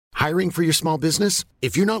Hiring for your small business?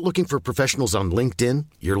 If you're not looking for professionals on LinkedIn,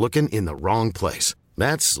 you're looking in the wrong place.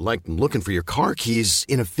 That's like looking for your car keys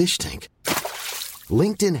in a fish tank.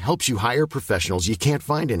 LinkedIn helps you hire professionals you can't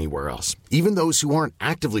find anywhere else, even those who aren't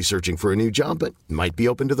actively searching for a new job but might be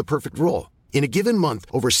open to the perfect role. In a given month,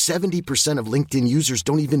 over 70% of LinkedIn users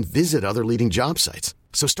don't even visit other leading job sites.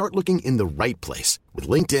 So start looking in the right place. With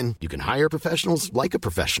LinkedIn, you can hire professionals like a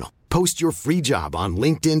professional. Post your free job on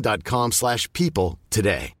linkedin.com/people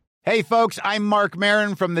today. Hey, folks, I'm Mark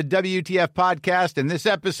Maron from the WTF Podcast, and this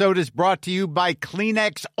episode is brought to you by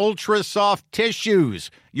Kleenex Ultra Soft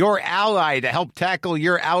Tissues, your ally to help tackle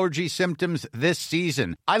your allergy symptoms this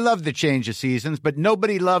season. I love the change of seasons, but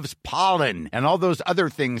nobody loves pollen and all those other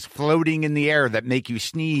things floating in the air that make you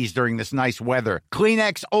sneeze during this nice weather.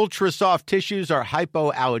 Kleenex Ultra Soft Tissues are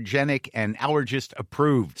hypoallergenic and allergist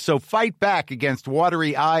approved, so fight back against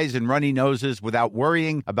watery eyes and runny noses without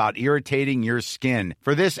worrying about irritating your skin.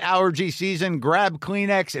 For this allergy season, grab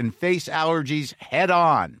Kleenex and face allergies head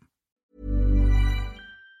on.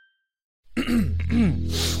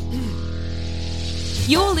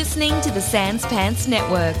 You're listening to the Sans Pants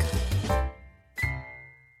Network.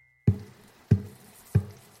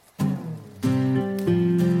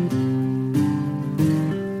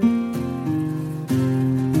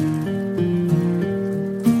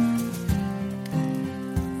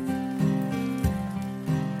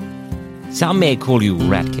 Some may call you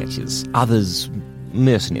rat catchers, others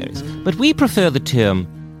mercenaries, but we prefer the term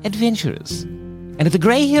adventurers. And at the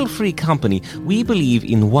Grey Hill Free Company, we believe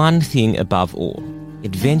in one thing above all: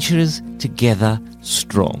 adventurers together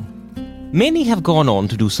strong. Many have gone on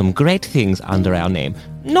to do some great things under our name.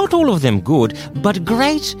 Not all of them good, but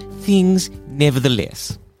great things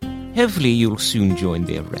nevertheless. Hopefully you'll soon join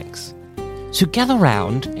their ranks. So gather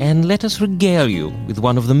round and let us regale you with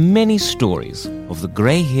one of the many stories of the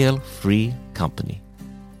Grey Hill Free Company.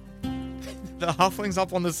 The halflings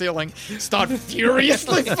up on the ceiling start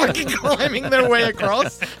furiously fucking climbing their way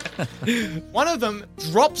across. One of them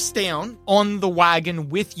drops down on the wagon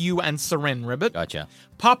with you and Seren Ribbit. Gotcha.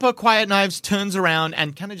 Papa Quiet Knives turns around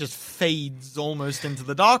and kind of just fades almost into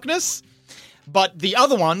the darkness. But the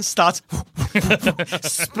other one starts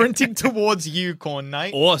sprinting towards you, Corn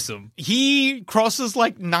Knight. Awesome. He crosses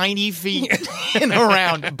like 90 feet in a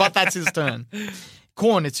round, but that's his turn.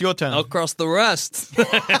 Corn, it's your turn. I'll cross the rest.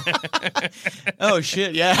 Oh,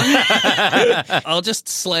 shit, yeah. I'll just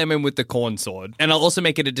slam him with the corn sword, and I'll also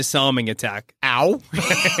make it a disarming attack. Ow.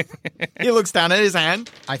 He looks down at his hand.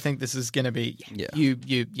 I think this is going to be... Yeah. You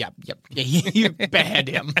behead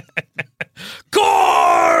him.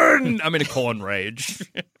 Corn! I'm in a corn rage.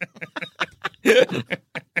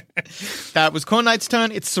 That was Corn Knight's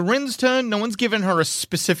turn. It's Seren's turn. No one's given her a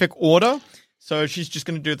specific order, so she's just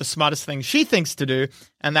going to do the smartest thing she thinks to do,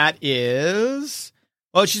 and that is...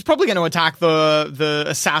 Well, she's probably going to attack the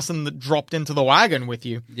assassin that dropped into the wagon with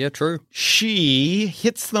you. Yeah, true. She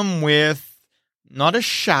hits them with not a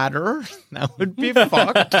shatter. That would be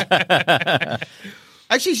fucked.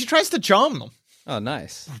 Actually, she tries to charm them. Oh,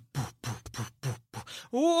 nice.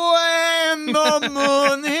 When the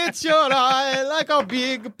moon hits your eye like a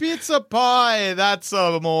big pizza pie, that's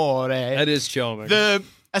amore. That is charming. The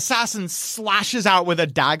assassin slashes out with a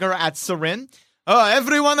dagger at Seren. Oh,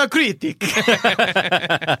 everyone a critic.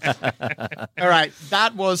 All right,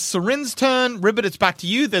 that was Seren's turn. Ribbit, it's back to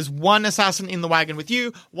you. There's one assassin in the wagon with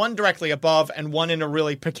you, one directly above, and one in a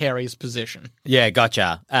really precarious position. Yeah,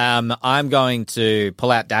 gotcha. I'm going to pull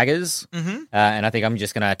out daggers, and I think I'm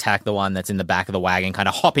just going to attack the one that's in the back of the wagon, kind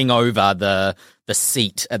of hopping over the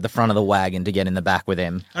seat at the front of the wagon to get in the back with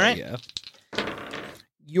him. All right. Yeah.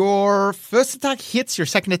 Your first attack hits. Your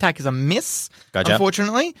second attack is a miss, Gotcha.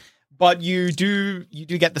 unfortunately. But you do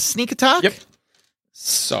get the sneak attack. Yep.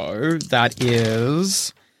 So that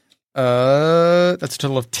is that's a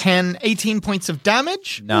total of 18 points of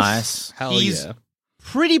damage. Nice. Hell He's yeah.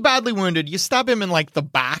 pretty badly wounded. You stab him in like the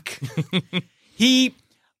back.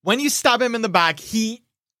 When you stab him in the back, he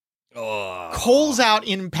calls out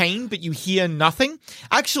in pain, but you hear nothing.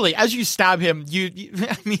 Actually, as you stab him,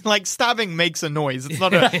 I mean, like, stabbing makes a noise. It's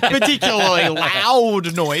not a particularly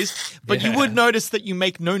loud noise, but you would notice that you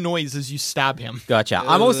make no noise as you stab him. Gotcha.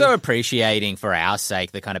 I'm also appreciating, for our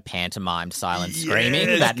sake, the kind of pantomimed silent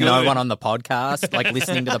screaming that no one on the podcast, like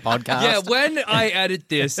listening to the podcast. Yeah, when I edit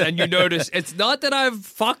this and you notice, it's not that I've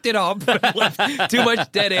fucked it up, left too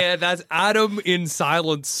much dead air. That's Adam in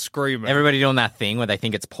silence screaming. Everybody doing that thing where they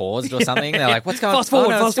think it's paused or something. They're like, what's going on?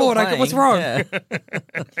 Fast forward, what's wrong? Yeah.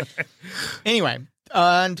 Anyway,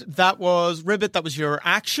 And that was Ribbit. That was your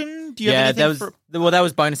action. Do you have anything that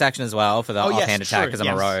was bonus action as well for the offhand attack true, because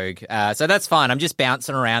I'm a rogue. So that's fine. I'm just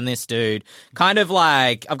bouncing around this dude, kind of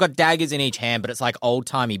like I've got daggers in each hand, but it's like old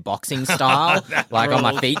timey boxing style, like on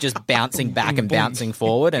my feet, just bouncing back and bouncing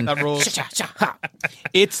forward. And that rules.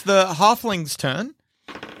 It's the halfling's turn.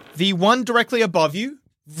 The one directly above you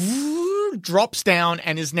drops down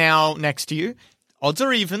and is now next to you. Odds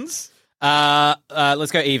are evens.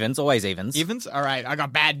 Let's go evens. Always evens. Evens? All right, I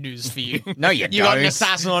got bad news for you. No, you don't. You got an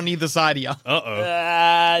assassin on either side of you.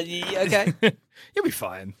 Okay. You'll be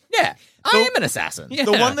fine. Yeah, I am an assassin. Yeah.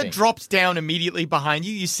 The one I that think. drops down immediately behind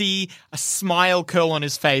you, you see a smile curl on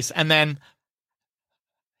his face, and then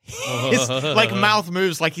his like mouth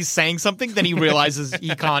moves like he's saying something. Then he realizes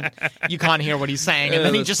you can't hear what he's saying, and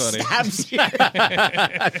then he that's just funny. stabs you.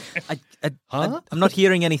 I'm not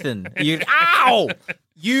hearing anything. Ow!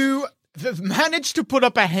 You manage to put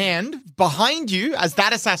up a hand behind you as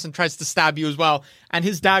that assassin tries to stab you as well, and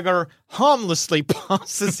his dagger harmlessly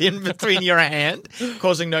passes in between your hand,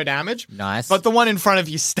 causing no damage. Nice. But the one in front of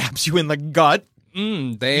you stabs you in the gut.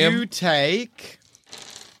 Damn. You take...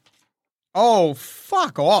 Oh,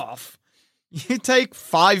 fuck off. You take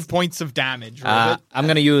 5 points of damage, Ribbit. I'm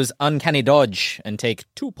going to use Uncanny Dodge and take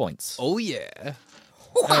 2 points. Oh, yeah.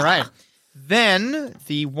 All right. Then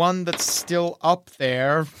the one that's still up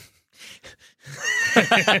there,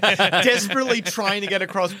 desperately trying to get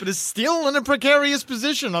across, but is still in a precarious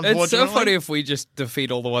position, unfortunately. It's so funny if we just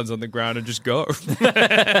defeat all the ones on the ground and just go.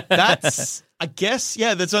 That's, I guess,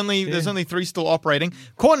 yeah, there's only 3 still operating.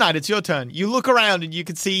 Corn Knight, it's your turn. You look around and you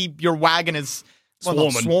can see your wagon is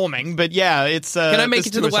not swarming, but yeah, it's... Can I make there's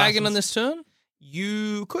it to 2 the wagon assassins. on this turn?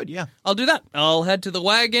 You could, yeah. I'll do that. I'll head to the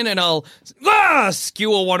wagon and I'll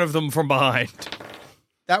skewer one of them from behind.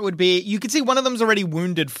 That would be... You can see one of them's already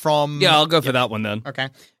wounded from... Yeah, I'll go for that one then. Okay.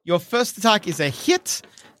 Your first attack is a hit.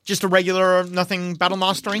 Just a regular, nothing battle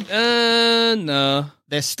mastery. No.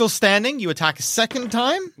 They're still standing. You attack a second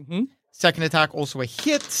time. Mm-hmm. Second attack, also a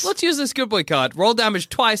hit. Let's use this good boy card. Roll damage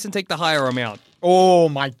twice and take the higher amount. Oh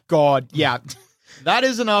my god. Yeah. That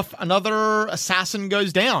is enough. Another assassin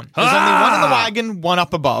goes down. There's only one in the wagon, one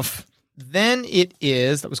up above. Then it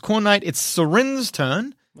is... That was Corn Knight. It's Sarin's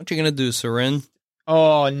turn. What you gonna do, Sarin?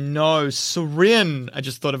 Oh no, Sarin. I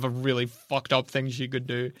just thought of a really fucked up thing she could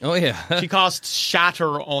do. Oh, yeah. She casts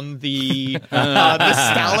Shatter on the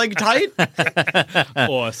stalactite.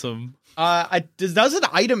 Awesome. Does an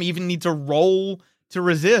item even need to roll to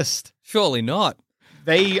resist? Surely not.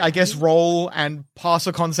 They, I guess, roll and pass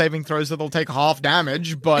a con saving throw, so they'll take half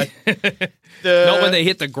damage, but... Not when they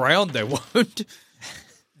hit the ground, they won't.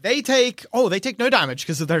 They take no damage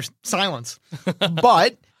because of their silence.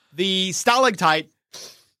 But the stalactite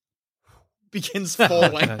begins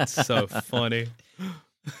falling. That's so funny.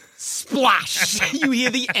 Splash! You hear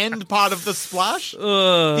the end part of the splash.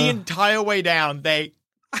 The entire way down, they...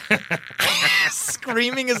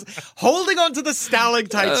 holding onto the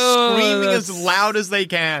stalactite, screaming as loud as they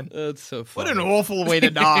can. That's so funny. What an awful way to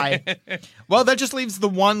die. Well, that just leaves the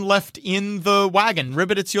one left in the wagon.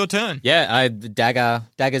 Ribbit, it's your turn. Yeah,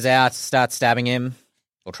 daggers out, start stabbing him,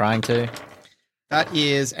 or trying to. That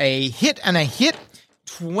is a hit and a hit.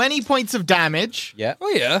 20 points of damage. Yeah. Oh,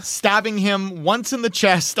 yeah. Stabbing him once in the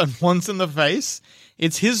chest and once in the face.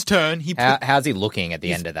 It's his turn. How's he looking at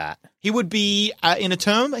the end of that? He would be, in a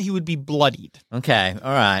term, he would be bloodied. Okay,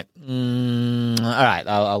 all right. All right,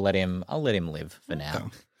 I'll let him live for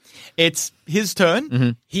now. It's his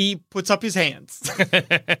turn. He puts up his hands.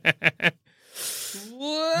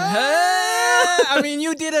 I mean,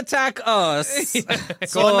 you did attack us.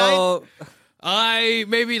 So, I'm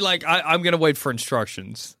gonna wait for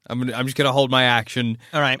instructions. I'm just gonna hold my action.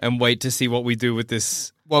 All right. And wait to see what we do with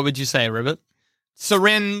this. What would you say, Ribbit?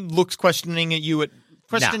 Sarin looks questioningly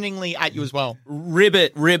at you as well.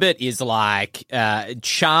 Ribbit is like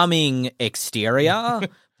charming exterior,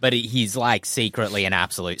 but he's like secretly an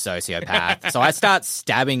absolute sociopath. So I start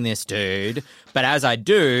stabbing this dude, but as I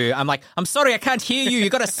do, I'm like, I'm sorry, I can't hear you.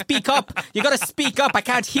 You gotta speak up. I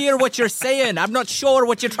can't hear what you're saying. I'm not sure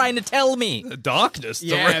what you're trying to tell me. The darkness.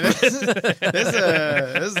 Yeah, this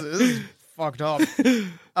is fucked up.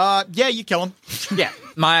 Yeah, you kill him. Yeah,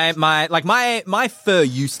 my fur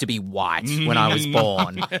used to be white when I was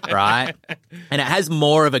born, right? And it has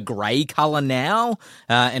more of a grey color now,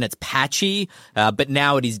 and it's patchy. But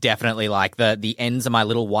now it is definitely like the ends of my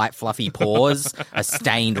little white fluffy paws are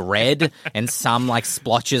stained red, and some like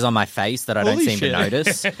splotches on my face that I don't seem to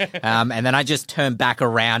notice. And then I just turn back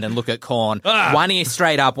around and look at Corn. One ear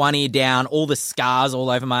straight up, one ear down, all the scars all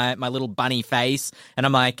over my little bunny face, and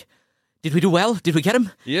I'm like, Did we do well? Did we get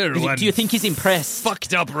him? You're Do one you think he's impressed?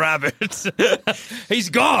 fucked up rabbit.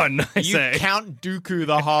 He's gone, I You say. Count Dooku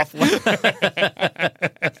the halfling.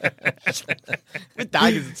 With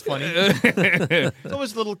daggers, it's funny. It's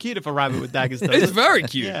always a little cute if a rabbit with daggers does It's it. very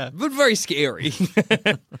cute, Yeah. but very scary.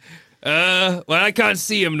 Well, I can't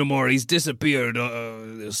see him no more. He's disappeared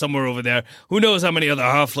somewhere over there. Who knows how many other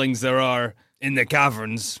halflings there are in the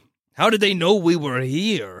caverns? How did they know we were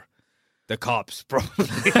here? The cops, probably.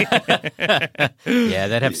 Yeah,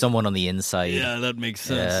 they'd have someone on the inside. Yeah, that makes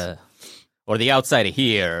sense. Or the outside of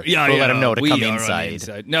here. Yeah, we'll let him know to we come are on the inside.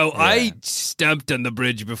 inside. No, I stamped on the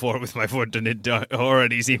bridge before with my foot, and it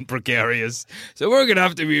already seemed precarious. So we're gonna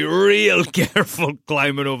have to be real careful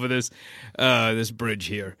climbing over this bridge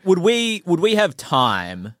here. Would we have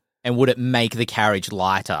time, and would it make the carriage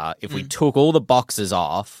lighter if we took all the boxes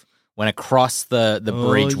off, went across the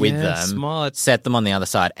bridge with yeah, them, smart. set them on the other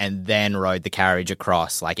side, and then rode the carriage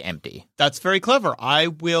across like empty? That's very clever. I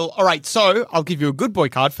will. All right, so I'll give you a good boy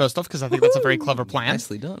card first off because I think that's a very clever plan.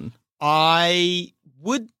 Nicely done. I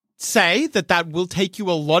would say that will take you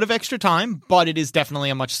a lot of extra time, but it is definitely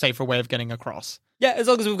a much safer way of getting across. Yeah, as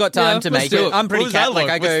long as we've got time Yeah, to let's make do it. it. I'm pretty What was that like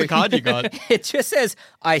look? I go. What's the card you got? It just says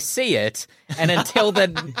I see it, and until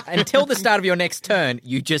the start of your next turn,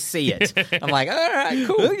 you just see it. I'm like, all right,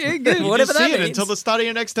 cool. Okay, good. You Whatever just that see it means. until the start of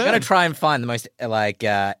your next turn. I'm gonna try and find the most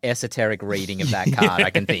esoteric reading of that card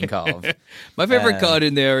I can think of. My favorite card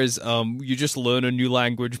in there is you just learn a new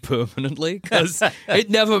language permanently because it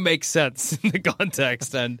never makes sense in the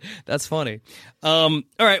context, and that's funny. All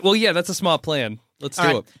right, well, yeah, that's a smart plan. Let's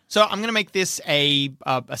do it. So I'm going to make this a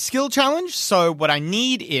skill challenge. So what I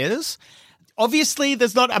need is, obviously,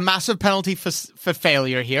 there's not a massive penalty for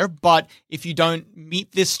failure here, but if you don't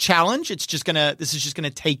meet this challenge, this is just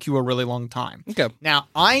gonna take you a really long time. Okay. Now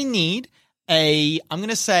I need I'm going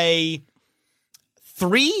to say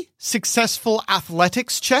 3 successful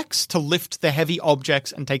athletics checks to lift the heavy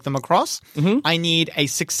objects and take them across. I need a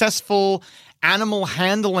successful animal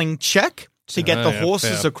handling check to get the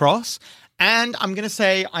horses fair. across. And I'm going to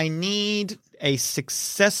say I need a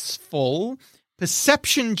successful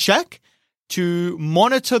perception check to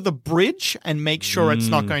monitor the bridge and make sure it's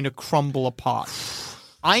not going to crumble apart.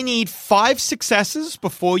 I need 5 successes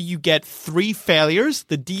before you get 3 failures.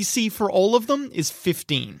 The DC for all of them is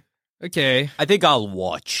 15. Okay. I think I'll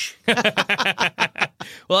watch.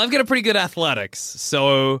 Well, I've got a pretty good athletics,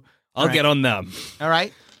 so I'll right. get on them. All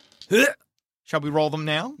right. Shall we roll them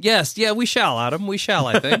now? Yes, yeah, we shall, Adam. We shall,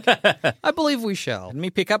 I think. I believe we shall. Let me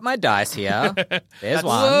pick up my dice here. There's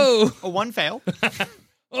one. Whoa! A 1 fail.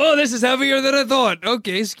 Oh, this is heavier than I thought.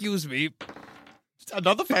 Okay, excuse me.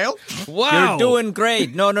 Another fail. Wow. You're doing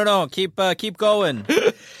great. No. Keep going.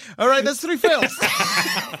 All right, that's 3 fails.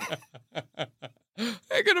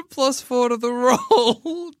 I got a +4 to the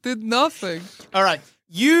roll. Did nothing. All right.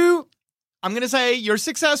 I'm going to say you're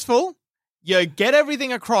successful. You get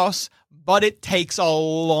everything across, but it takes a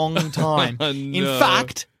long time. In No.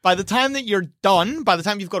 fact, by the time that you're done, by the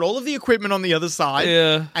time you've got all of the equipment on the other side,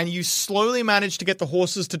 Yeah. and you slowly manage to get the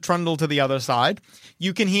horses to trundle to the other side,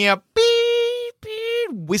 you can hear beep, beep,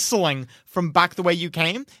 whistling from back the way you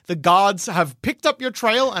came. The guards have picked up your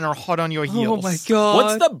trail and are hot on your heels. Oh my god.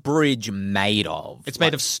 What's the bridge made of? It's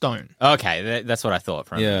made of stone. Okay, that's what I thought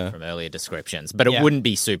from earlier descriptions. But it Yeah. wouldn't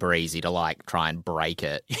be super easy to try and break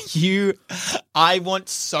it. I want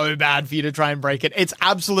so bad for you to try and break it. It's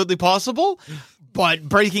absolutely possible, but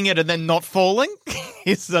breaking it and then not falling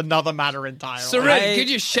is another matter entirely. Seren, could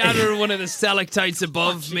you shatter one of the stalactites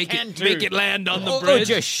above, make can it do. make it land on the Or bridge?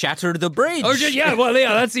 just shatter the bridge. Or just, yeah, well,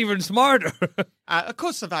 yeah, that's even smarter. Of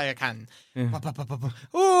course that I can. When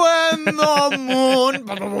the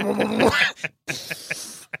moon...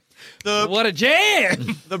 What a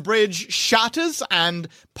jam! The bridge shatters and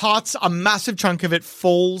a massive chunk of it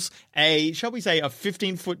falls, shall we say, a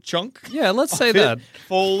 15-foot chunk? Yeah, let's say of it that.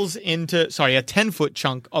 falls into, a 10-foot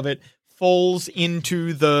chunk of it falls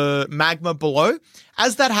into the magma below.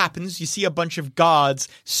 As that happens, you see a bunch of guards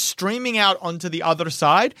streaming out onto the other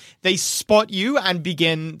side. They spot you and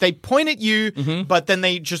they point at you, but then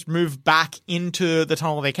they just move back into the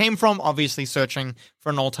tunnel they came from, obviously searching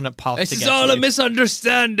for an alternate path This to is get all to a you.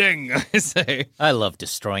 misunderstanding, I say. I love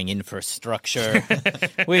destroying infrastructure.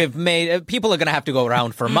 We've made people are going to have to go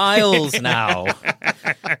around for miles now.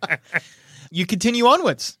 You continue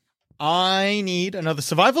onwards. I need another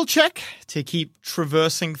survival check to keep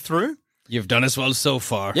traversing through. You've done us well so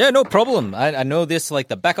far. Yeah, no problem. I know this like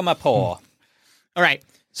the back of my paw. All right.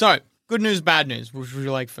 So, good news, bad news. Which would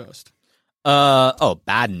you like first?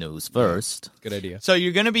 Bad news first. Good idea. So,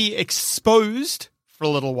 you're going to be exposed for a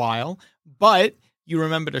little while, but you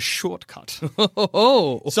remembered a shortcut.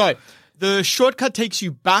 Oh, So, The shortcut takes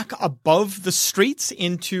you back above the streets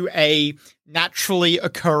into a naturally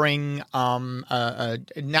occurring,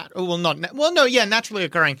 naturally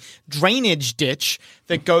occurring drainage ditch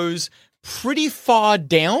that goes pretty far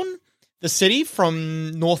down the city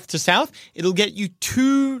from north to south. It'll get you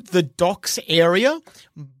to the docks area,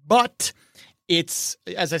 but it's,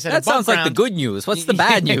 as I said, That above sounds like the ground. good news. What's the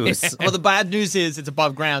bad news? Well, the bad news is it's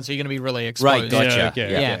above ground, so you're going to be really exposed. Right, gotcha.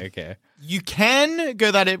 Yeah, okay. You can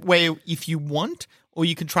go that way if you want, or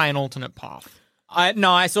you can try an alternate path.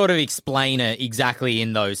 I sort of explain it exactly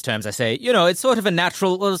in those terms. I say, it's sort of a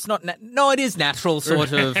natural, well, it's not, no, it is natural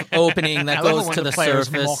sort of opening that I love goes it when to the players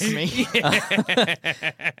surface. mock me.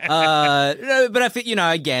 No, but I think,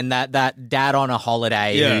 again, that dad on a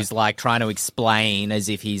holiday who's like trying to explain as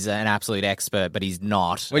if he's an absolute expert, but he's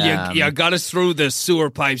not. Well, you got us through the sewer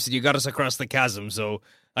pipes and you got us across the chasm, so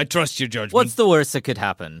I trust your judgment. What's the worst that could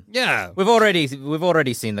happen? Yeah. We've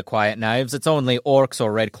already seen the Quiet Knives. It's only orcs or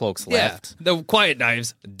red cloaks left. The Quiet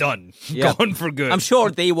Knives, done. Yeah. Gone for good. I'm sure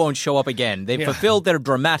they won't show up again. They've fulfilled their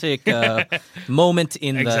dramatic moment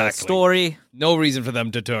in the Exactly. story. No reason for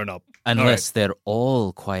them to turn up. Unless they're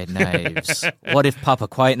all Quiet Knives. What if Papa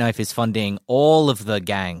Quiet Knife is funding all of the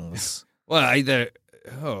gangs? Well,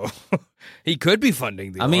 he could be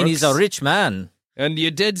funding the I mean, orcs. he's a rich man. And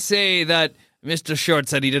you did say that Mr. Short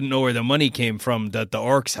said he didn't know where the money came from that the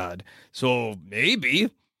orcs had. So maybe.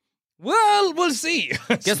 Well, we'll see.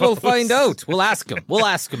 Guess we'll find out. We'll ask him. We'll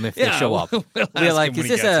ask him if they Yeah, show up. we'll We're ask like, him when is he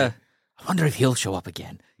this gets a... here. I wonder if he'll show up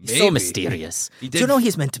again. He's so Maybe. mysterious. He Do you did- know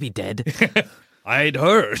he's meant to be dead? I'd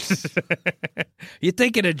heard. You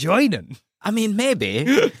thinking of joining? I mean, maybe.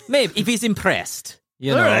 If he's impressed.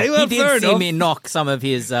 You know, All right, well, he fair did see enough. me knock some of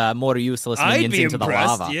his more useless I'd minions be into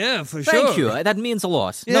impressed. the lava. Yeah, for Thank sure. you. That means a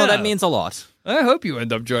lot. Yeah. No, that means a lot. I hope you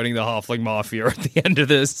end up joining the Halfling Mafia at the end of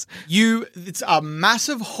this. It's a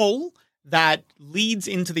massive hole that leads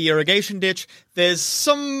into the irrigation ditch. There's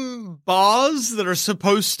some bars that are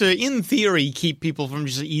supposed to, in theory, keep people from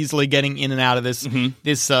just easily getting in and out of this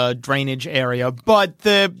drainage area, but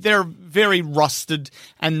they're very rusted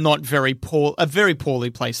and not very very poorly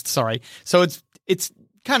placed. Sorry, so it's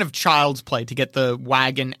kind of child's play to get the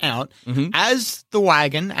wagon out. As the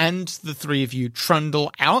wagon and the three of you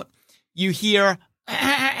trundle out, you hear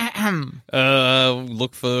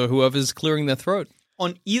Look for whoever's clearing their throat.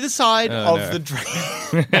 on either side of no. the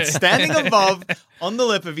drain, standing above on the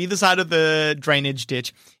lip of either side of the drainage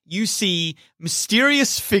ditch, you see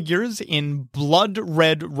mysterious figures in blood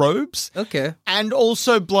red robes Okay. and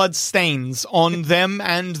also blood stains on them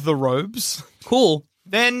and the robes. Cool.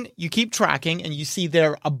 Then you keep tracking and you see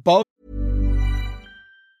they're above.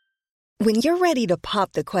 When you're ready to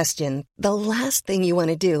pop the question, the last thing you want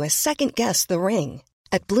to do is second-guess the ring.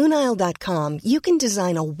 At BlueNile.com, you can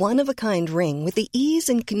design a one-of-a-kind ring with the ease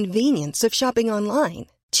and convenience of shopping online.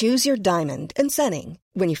 Choose your diamond and setting.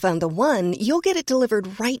 When you find the one, you'll get it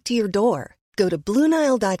delivered right to your door. Go to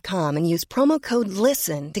BlueNile.com and use promo code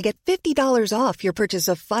LISTEN to get $50 off your purchase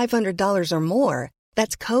of $500 or more.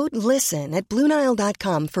 That's code LISTEN at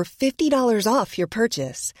BlueNile.com for $50 off your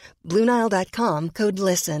purchase. BlueNile.com, code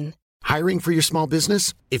LISTEN. Hiring for your small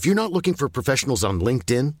business? If you're not looking for professionals on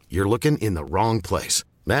LinkedIn, you're looking in the wrong place.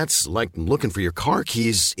 That's like looking for your car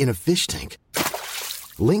keys in a fish tank.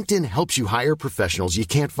 LinkedIn helps you hire professionals you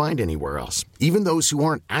can't find anywhere else, even those who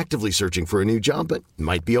aren't actively searching for a new job but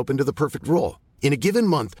might be open to the perfect role. In a given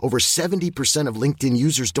month, over 70% of LinkedIn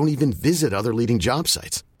users don't even visit other leading job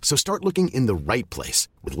sites. So start looking in the right place.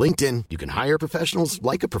 With LinkedIn, you can hire professionals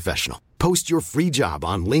like a professional. Post your free job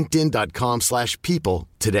on linkedin.com/people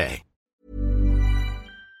today.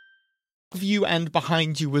 you and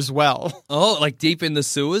behind you as well. Oh, like deep in the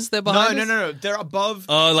sewers they're behind us? No. They're above.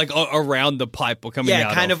 Like around the pipe or coming out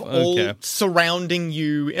Yeah, kind of all Okay. surrounding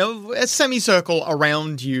you, a semicircle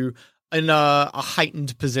around you in a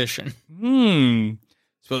heightened position.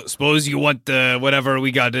 Suppose you want the whatever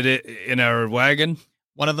we got in our wagon?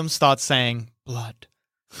 One of them starts saying, blood,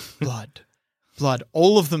 blood, blood.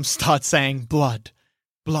 All of them start saying, blood,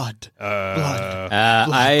 blood, blood.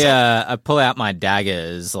 I pull out my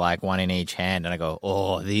daggers, like one in each hand, and I go,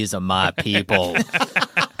 "Oh, these are my people.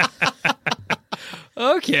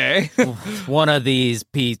 Okay. One of these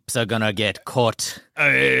peeps are gonna get caught."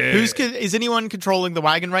 Is anyone controlling the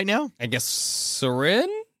wagon right now? I guess Seren?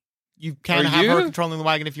 You can Are have her you? controlling the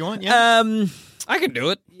wagon if you want, yeah? I can do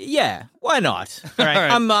it. Yeah, why not? All right.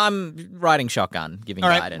 I'm riding shotgun, giving All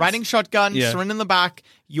right, guidance. riding shotgun, Yeah. Seren in the back,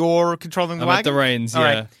 you're controlling the I'm wagon? at the reins, All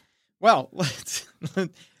yeah. right. Well,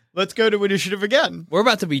 let's go to initiative again. We're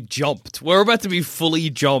about to be jumped. We're about to be fully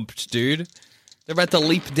jumped, dude. They're about to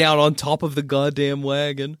leap down on top of the goddamn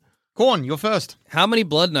wagon. Corn, you're first. How many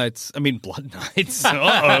blood knights?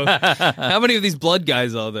 Uh-oh. How many of these blood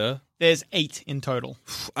guys are there? There's 8 in total.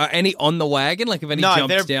 Are any on the wagon? Like if any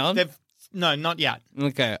jumps down? No, not yet.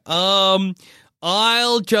 Okay.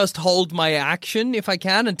 I'll just hold my action if I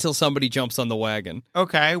can until somebody jumps on the wagon.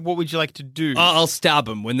 Okay, what would you like to do? I'll stab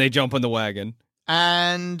them when they jump on the wagon.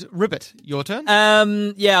 And Ribbit, your turn.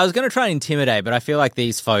 Yeah, I was going to try and intimidate, but I feel like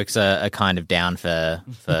these folks are kind of down for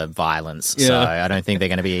violence, so I don't think they're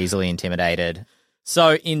going to be easily intimidated.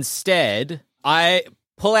 So instead, I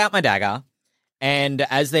pull out my dagger, and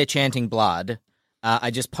as they're chanting blood,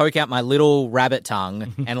 I just poke out my little rabbit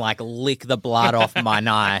tongue and lick the blood off my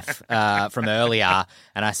knife from earlier,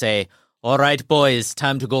 and I say, "All right, boys,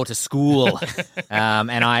 time to go to school."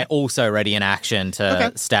 And I also ready in action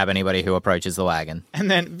to stab anybody who approaches the wagon.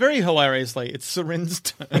 And then, very hilariously, it's Serin's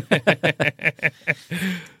turn.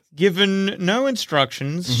 Given no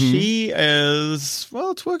instructions, she is...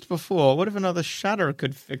 Well, it's worked before. What if another shatter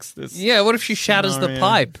could fix this? Yeah, what if she shatters the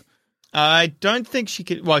pipe? I don't think she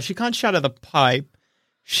could... Well, she can't shatter the pipe.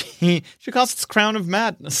 She casts Crown of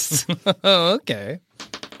Madness. Oh, okay.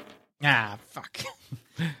 Ah, fuck.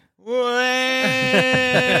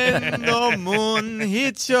 When the moon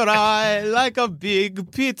hits your eye like a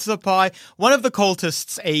big pizza pie. One of the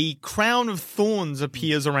cultists, a crown of thorns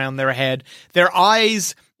appears around their head. Their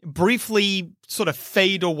eyes briefly sort of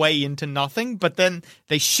fade away into nothing, but then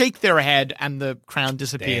they shake their head and the crown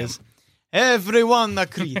disappears. Damn. Everyone a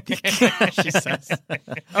critic, she says.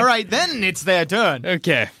 All right, then it's their turn.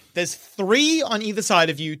 Okay. There's 3 on either side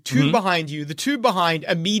of you, 2 behind you. The 2 behind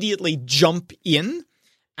immediately jump in.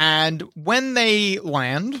 And when they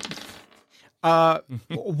land,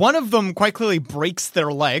 one of them quite clearly breaks their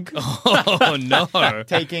leg. Oh, no.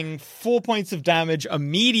 Taking 4 points of damage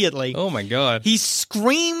immediately. Oh, my God. He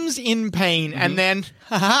screams in pain and then,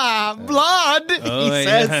 blood, he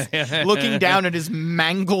says, looking down at his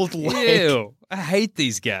mangled leg. Ew. I hate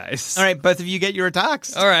these guys. All right, both of you get your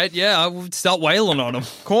attacks. All right, yeah, I will start wailing on them.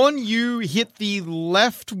 Corn, you hit the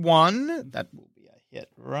left one. That will be a hit,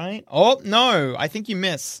 right? Oh, no, I think you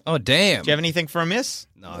miss. Oh, damn. Do you have anything for a miss?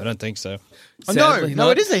 No, I don't think so. Oh,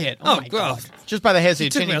 no, it is a hit. Oh, my God. Just by the hairs of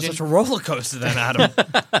your chin. You took me on such a roller coaster then, Adam.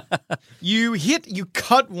 You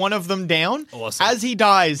cut one of them down. Awesome. As he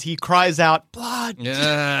dies, he cries out, blood.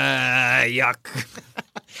 Yuck.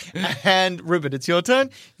 And Ribbit, it's your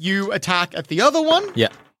turn. You attack at the other one. Yeah.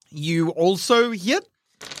 You also hit.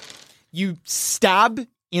 You stab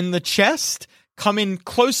in the chest, come in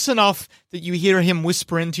close enough that you hear him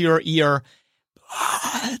whisper into your ear,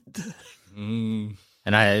 blood.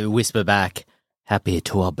 And I whisper back, happy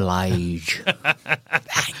to oblige.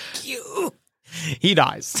 Thank you. He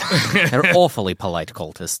dies. They're awfully polite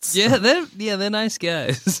cultists. Yeah, they're nice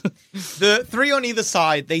guys. The 3 on either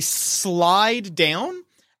side, they slide down,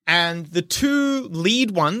 and the 2 lead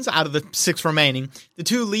ones, out of the 6 remaining, the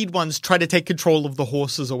 2 lead ones try to take control of the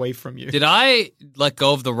horses away from you. Did I let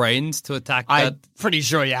go of the reins to attack that? I'm pretty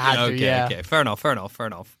sure you had to, yeah. Okay, fair enough.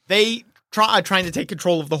 They are trying to take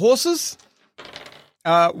control of the horses.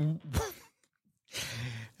 Okay,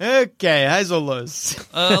 highs or lows?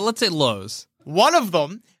 Let's say lows. One of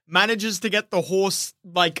them manages to get the horse,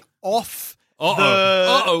 off. We've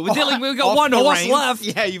got one horse left.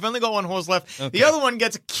 Yeah, you've only got one horse left. Okay. The other one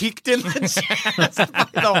gets kicked in the chest by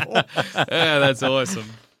the horse. Yeah, that's awesome.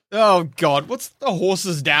 Oh, God. What's the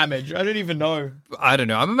horse's damage? I don't even know. I don't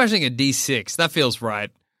know. I'm imagining a D6. That feels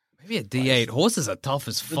right. Maybe a D8. Horses are tough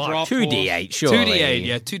as fuck. 2D8, sure. 2D8,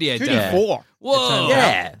 yeah. 2D8. 2D4. Whoa.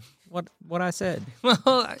 Yeah. What I said.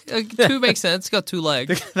 Well, 2 makes sense. It's got 2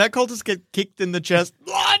 legs. That cultist gets kicked in the chest.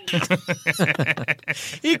 Blood!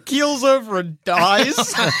 He keels over and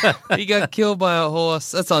dies. He got killed by a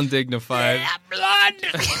horse. That's undignified. Yeah,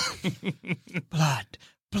 blood!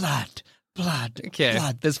 Blood. Okay.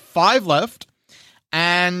 Blood. There's 5 left.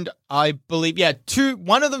 And I believe,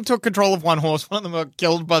 one of them took control of one horse. One of them got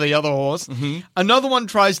killed by the other horse. Mm-hmm. Another one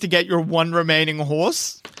tries to get your one remaining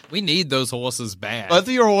horse. We need those horses bad. Both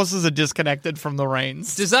of your horses are disconnected from the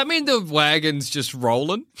reins. Does that mean the wagon's just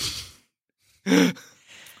rolling? Are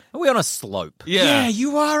we on a slope? Yeah,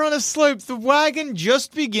 you are on a slope. The wagon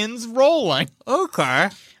just begins rolling. Okay.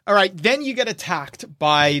 All right, then you get attacked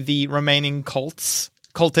by the remaining cultists.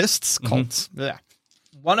 Mm-hmm. Yeah.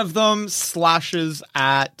 One of them slashes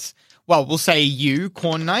at, we'll say you,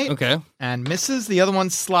 Corn Knight. Okay. And misses. The other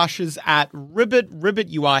one slashes at Ribbit. Ribbit,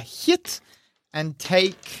 you are hit and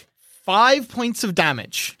take 5 points of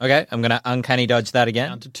damage. Okay, I'm going to uncanny dodge that again.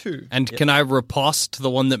 Down to 2. And can I riposte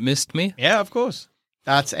the one that missed me? Yeah, of course.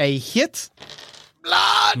 That's a hit.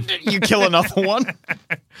 Blood! You kill another one.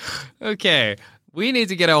 Okay. We need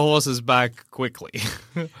to get our horses back quickly.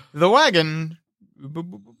 The wagon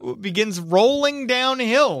begins rolling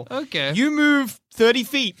downhill. Okay. You move 30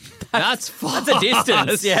 feet. That's fast. That's a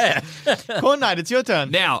distance, yeah. Corn Knight, it's your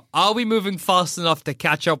turn. Now, are we moving fast enough to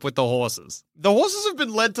catch up with the horses? The horses have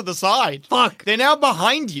been led to the side. Fuck. They're now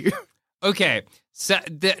behind you. Okay. So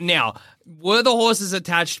now, were the horses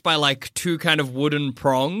attached by like two kind of wooden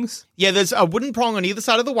prongs? Yeah, there's a wooden prong on either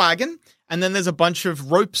side of the wagon, and then there's a bunch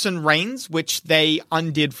of ropes and reins, which they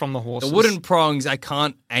undid from the horses. The wooden prongs I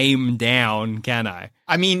can't aim down, can I?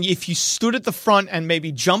 I mean, if you stood at the front and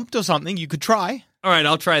maybe jumped or something, you could try. All right,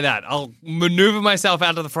 I'll try that. I'll maneuver myself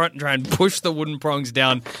out to the front and try and push the wooden prongs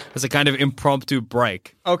down as a kind of impromptu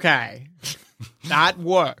break. Okay. That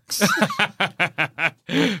works.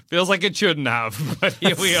 Feels like it shouldn't have, but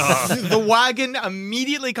here we are. The wagon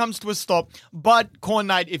immediately comes to a stop, but Corn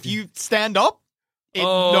Knight, if you stand up, it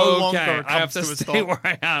no longer comes I have to a stay stop. where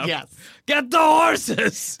I am. Yes. Get the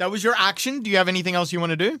horses! That was your action. Do you have anything else you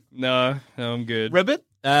want to do? No, I'm good. Ribbit?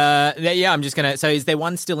 Yeah, I'm just gonna. So, is there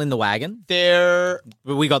one still in the wagon?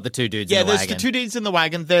 We got the two dudes. Yeah, in the there's wagon. the two dudes in the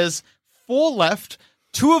wagon. There's 4 left.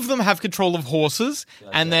 2 of them have control of horses,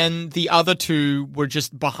 and then the other 2 were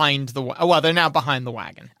just behind the wagon. Well, they're now behind the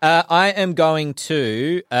wagon. I am going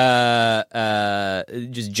to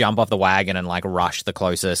just jump off the wagon and like rush the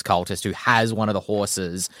closest cultist who has one of the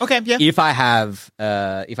horses. Okay, yeah. If I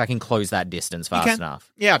can close that distance fast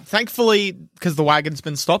enough. Yeah, thankfully, because the wagon's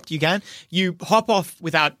been stopped, you can. You hop off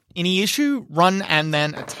without any issue, run, and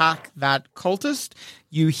then attack that cultist.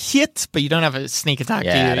 You hit, but you don't have a sneak attack, do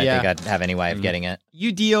you? I don't think I'd have any way of getting it.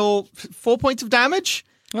 You deal 4 points of damage.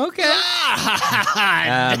 Okay.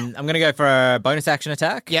 I'm going to go for a bonus action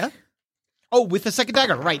attack. Yeah. Oh, with the second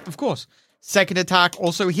dagger, right, of course. Second attack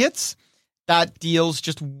also hits. That deals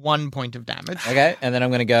just 1 point of damage. Okay, and then I'm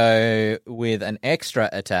going to go with an extra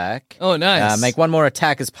attack. Oh, nice. Make one more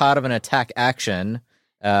attack as part of an attack action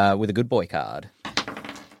with a good boy card.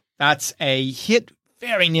 That's a hit,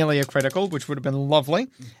 very nearly a critical, which would have been lovely.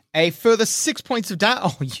 A further 6 points of damage.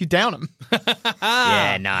 Oh, you down him.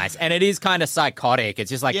 Yeah, nice. And it is kind of psychotic.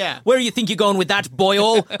 It's just like, Yeah. where do you think you're going with that,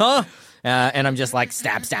 boy-all? Huh? And I'm just like,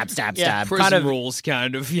 stab, stab, stab, stab. Prison rules,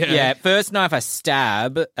 kind of, yeah. Yeah, first knife I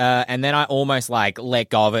stab, and then I almost like let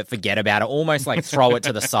go of it, forget about it, almost like throw it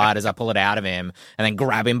to the side as I pull it out of him, and then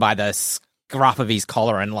grab him by the scruff of his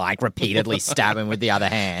collar and like repeatedly stab him with the other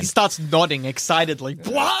He hand. starts nodding excitedly.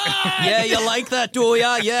 Yeah, you like that, do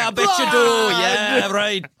ya? Yeah, I bet you do. Yeah,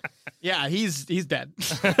 right. Yeah, he's dead.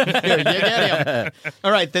 Here, you get him.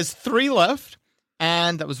 All right, there's 3 left,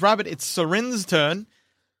 and that was Rabbit. It's Sorin's turn.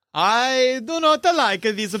 I do not like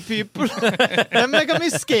these people. They're making me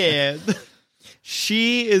scared.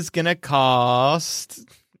 She is gonna cast.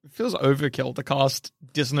 It feels overkill to cast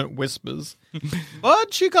Dissonant Whispers,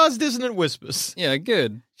 but she casts Dissonant Whispers. Yeah,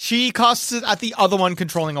 good. She casts it at the other one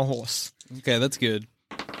controlling a horse. Okay, that's good.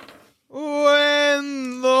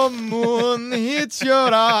 When the moon hits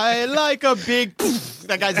your eye like a big...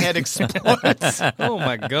 that guy's head explodes. Oh,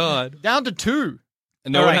 my God. Down to 2.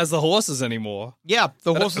 And no All one right. has the horses anymore. Yeah,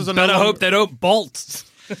 the horses are no Better longer- hope they don't bolt.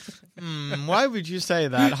 Why would you say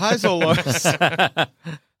that? Highs or lows?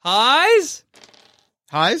 Highs?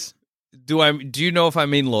 Highs? Do you know if I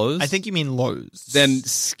mean lows? I think you mean lows. Then,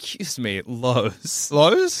 excuse me, lows.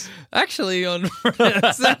 Lows? Actually, on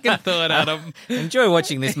second thought, Adam, Enjoy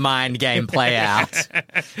watching this mind game play out.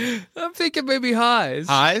 I'm thinking maybe highs.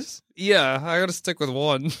 Highs? Yeah, I gotta stick with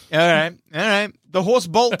one. All right. The horse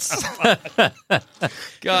bolts. God You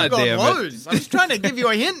got damn it. lows. I was trying to give you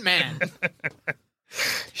a hint, man.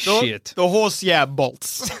 Shit. The horse,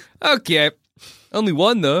 bolts. Okay. Only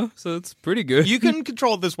one, though, so it's pretty good. You can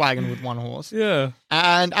control this wagon with one horse. Yeah.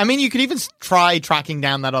 And, I mean, you could even try tracking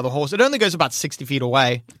down that other horse. It only goes about 60 feet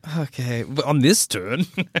away. Okay. But on this turn.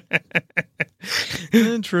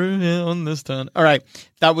 True, yeah, on this turn. All right.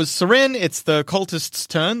 That was Sorin. It's the cultist's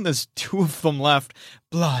turn. There's 2 of them left.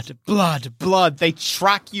 Blood, blood, blood. They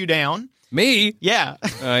track you down. Me? Yeah.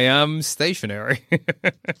 I am stationary.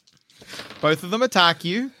 Both of them attack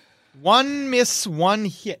you. 1 miss, 1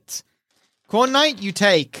 hit. Corn Knight, you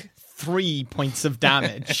take 3 points of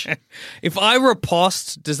damage. If I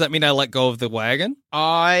riposte, does that mean I let go of the wagon?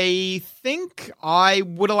 I think I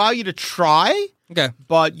would allow you to try, Okay.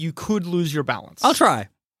 but you could lose your balance. I'll try.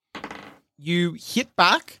 You hit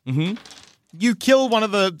back. Mm-hmm. You kill one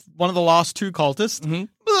of the last 2 cultists. Mhm.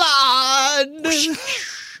 Blood.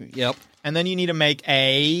 Yep. And then you need to make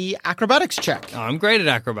a acrobatics check. Oh, I'm great at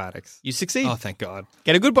acrobatics. You succeed. Oh, thank God.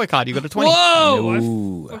 Get a good boy card. You got a 20. Whoa!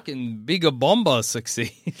 Ooh. I fucking Biga Bomba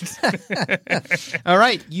succeeds. All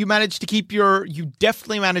right, you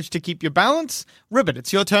definitely managed to keep your balance. Ribbit,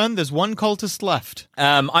 it's your turn. There's one cultist left.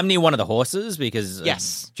 I'm near one of the horses because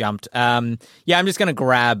Yes. I jumped. I'm just going to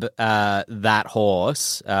grab that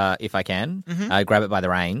horse if I can. Grab it by the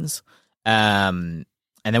reins. And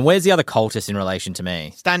then where's the other cultist in relation to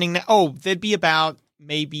me? Standing they'd be about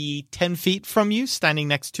maybe 10 feet from you, standing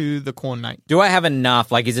next to the Corn Knight. Do I have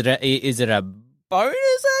enough? Like, is it a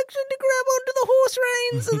bonus action to grab onto the horse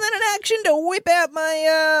reins and then an action to whip out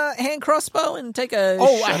my hand crossbow and take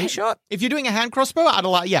a shot? If you're doing a hand crossbow, I'd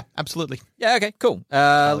allow. Yeah, absolutely. Yeah, okay, cool.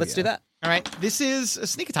 Let's do that. All right, this is a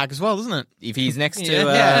sneak attack as well, isn't it? If he's next to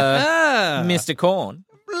Yeah. Mr. Corn.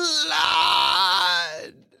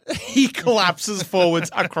 Blood. He collapses forwards,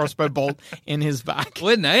 a crossbow bolt in his back.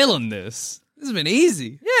 We're nailing this. This has been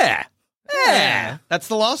easy. Yeah. That's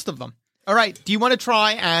the last of them. All right, do you want to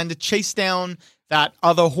try and chase down that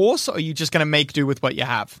other horse, or are you just going to make do with what you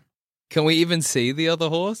have? Can we even see the other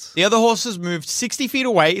horse? The other horse has moved 60 feet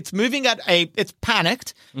away. It's moving it's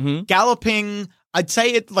panicked, galloping. I'd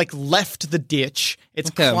say it left the ditch. It's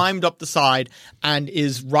climbed up the side and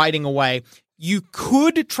is riding away. You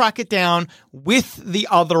could track it down with the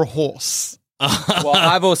other horse. Well,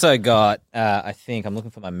 I've also got, I think I'm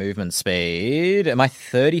looking for my movement speed. Am I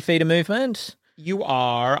 30 feet of movement? You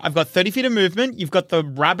are. I've got 30 feet of movement. You've got the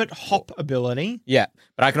rabbit hop ability. Yeah,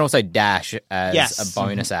 but I can also dash as Yes. a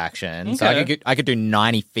bonus action. Okay. So I could do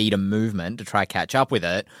 90 feet of movement to try catch up with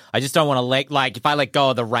it. I just don't want to if I let go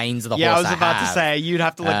of the reins of the horse Yeah, I was about to have, say, you'd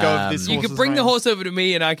have to let go of this You horse's could bring the reins. horse over to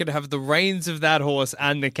me and I could have the reins of that horse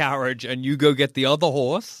and the carriage and you go get the other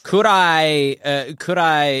horse. Could I,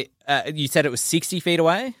 you said it was 60 feet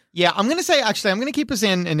away? Yeah, I'm going to say, actually, I'm going to keep us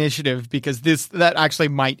in initiative because that actually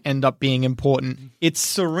might end up being important. It's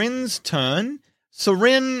Sarin's turn.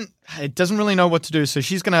 Sarin, it doesn't really know what to do, so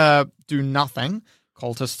she's going to do nothing.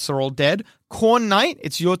 Cultists are all dead. Corn Knight,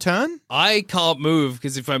 it's your turn. I can't move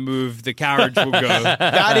because if I move, the carriage will go.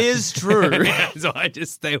 That is true. So I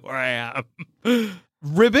just stay where I am.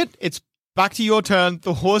 Ribbit, it's back to your turn.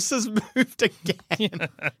 The horse has moved again.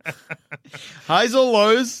 Highs or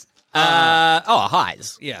lows?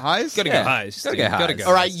 Highs. Yeah. Highs? Gotta Yeah. go highs. Gotta dude. go highs. Gotta go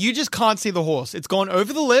All right, highs. you just can't see the horse. It's gone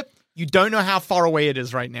over the lip. You don't know how far away it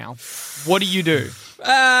is right now. What do you do?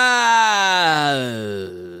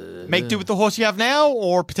 Make do with the horse you have now,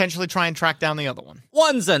 or potentially try and track down the other one?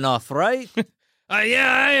 One's enough, right? Yeah,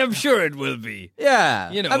 I am sure it will be. Yeah.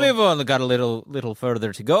 You know. I mean, we've only got a little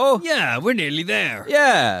further to go. Yeah, we're nearly there.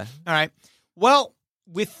 Yeah. All right. Well,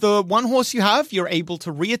 with the one horse you have, you're able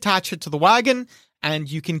to reattach it to the wagon, and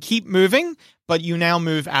you can keep moving, but you now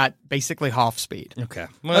move at basically half speed. Okay.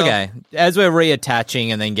 Well, Okay. As we're reattaching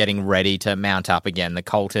and then getting ready to mount up again, the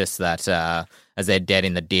cultists that, as they're dead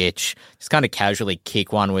in the ditch, just kind of casually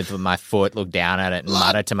kick one with my foot, look down at it, and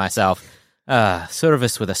mutter to myself, serve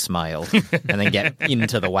us with a smile, and then get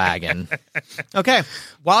into the wagon. Okay.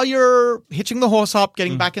 While you're hitching the horse up,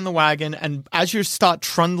 getting back in the wagon, and as you start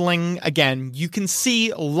trundling again, you can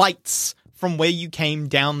see lights from where you came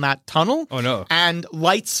down that tunnel. Oh, no. And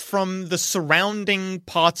lights from the surrounding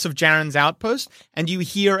parts of Jaren's outpost. And you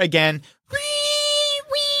hear again, wee,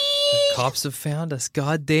 wee. Cops have found us.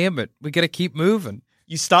 God damn it. We gotta keep moving.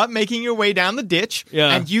 You start making your way down the ditch. Yeah.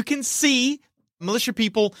 And you can see militia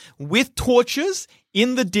people with torches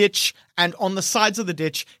in the ditch and on the sides of the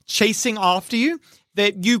ditch chasing after you.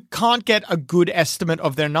 That you can't get a good estimate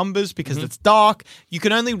of their numbers because it's dark. You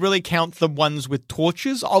can only really count the ones with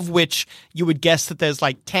torches, of which you would guess that there's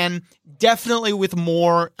 10, definitely with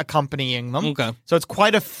more accompanying them. Okay. So it's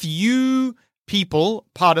quite a few people,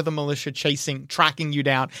 part of the militia, tracking you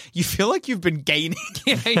down. You feel like you've been gaining.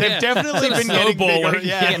 They've definitely been getting bigger. Snowballing.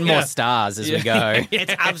 Yeah, Getting more stars as we go.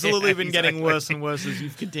 It's absolutely been getting worse and worse as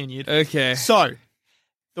you've continued. Okay. So,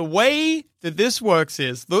 the way that this works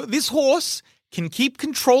is this horse can keep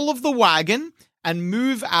control of the wagon and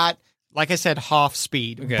move at, like I said, half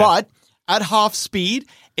speed. Okay. But at half speed,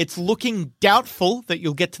 it's looking doubtful that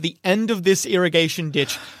you'll get to the end of this irrigation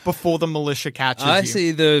ditch before the militia catches I you.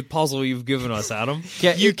 see the puzzle you've given us, Adam.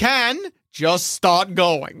 You can just start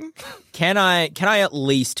going. Can I at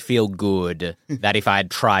least feel good that if I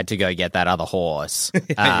had tried to go get that other horse,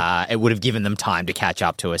 it would have given them time to catch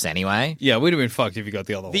up to us anyway? Yeah, we'd have been fucked if you got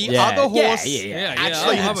the other The one. other horse Yeah,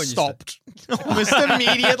 actually how had about you stopped almost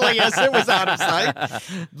immediately as it was out of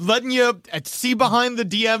sight. Letting you see behind the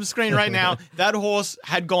DM screen right now, that horse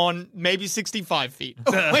had gone maybe 65 feet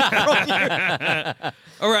away from you.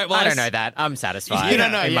 All right, well, I don't know that. I'm satisfied. You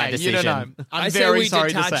don't know, in my yeah, you don't decision. know. I'm I say very we sorry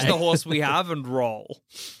to detach say. the horse we have and roll.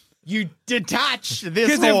 You detach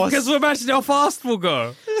this horse. Because we're matching how fast we'll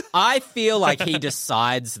go. I feel like he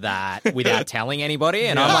decides that without telling anybody,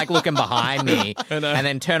 and I'm like looking behind me, and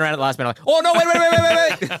then turn around at the last minute, like, oh no, wait.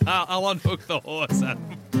 I'll unhook the horse.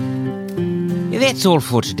 That's all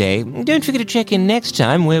for today. Don't forget to check in next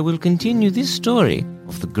time where we'll continue this story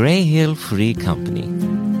of the Grey Hill Free Company.